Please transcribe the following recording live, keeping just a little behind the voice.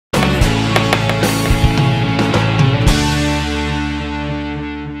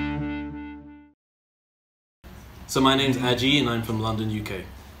So my name's Aji and I'm from London, UK.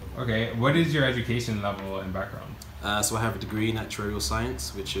 Okay, what is your education level and background? So I have a degree in actuarial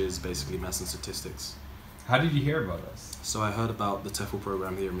science, which is basically maths and statistics. How did you hear about us? So I heard about the TEFL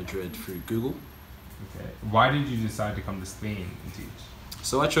program here in Madrid through Google. Okay, why did you decide to come to Spain and teach?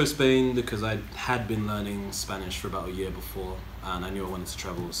 So I chose Spain because I had been learning Spanish for about a year before and I knew I wanted to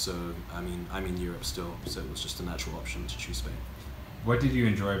travel, so I'm in Europe still, so it was just a natural option to choose Spain. What did you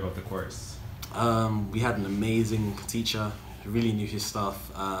enjoy about the course? We had an amazing teacher who really knew his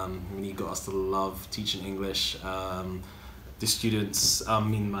stuff. He got us to love teaching English. The students,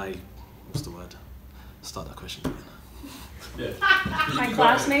 what's the word? Start that question again. My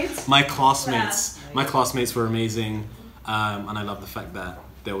classmates? My classmates were amazing, and I love the fact that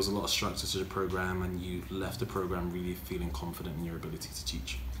there was a lot of structure to the program and you left the program really feeling confident in your ability to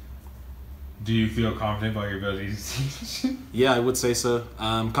teach. Do you feel confident about your ability to teach? Yeah, I would say so.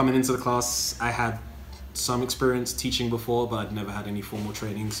 Coming into the class, I had some experience teaching before, but I'd never had any formal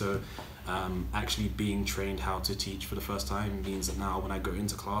training, so actually being trained how to teach for the first time means that now when I go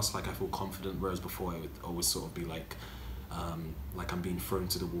into class, I feel confident, whereas before it would always sort of be like I'm being thrown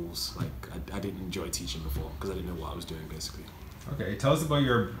to the wolves. I didn't enjoy teaching before because I didn't know what I was doing, basically. Okay, tell us about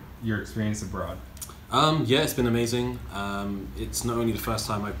your experience abroad. Yeah, it's been amazing. It's not only the first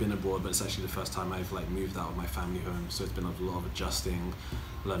time I've been abroad, but it's actually the first time I've moved out of my family home. So it's been a lot of adjusting,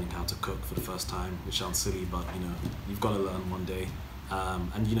 learning how to cook for the first time, which sounds silly, but you've got to learn one day.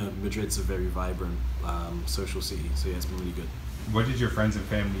 And Madrid's a very vibrant social city, so yeah, it's been really good. What did your friends and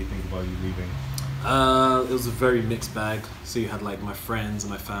family think about you leaving? It was a very mixed bag. So you had my friends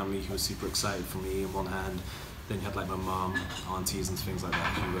and my family who were super excited for me on one hand. Then you had my mum, aunties and things like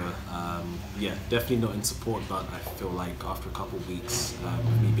that who were, definitely not in support, but I feel like after a couple of weeks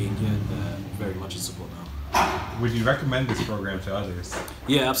of me being here, they're very much in support now. Would you recommend this program to others?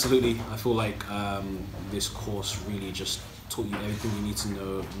 Yeah, absolutely. I feel like this course really just taught you everything you need to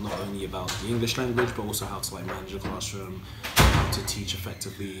know, not only about the English language, but also how to manage a classroom, how to teach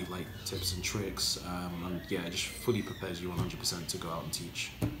effectively, tips and tricks, and yeah, it just fully prepares you 100% to go out and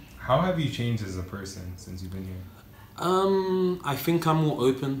teach. How have you changed as a person since you've been here? I think I'm more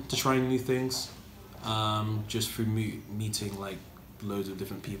open to trying new things, just through meeting loads of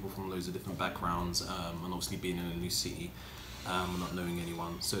different people from loads of different backgrounds, and obviously being in a new city, not knowing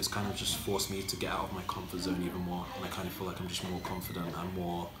anyone. So it's kind of just forced me to get out of my comfort zone even more, and I kind of feel like I'm just more confident and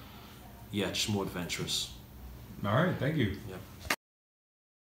more adventurous. All right, thank you. Yeah.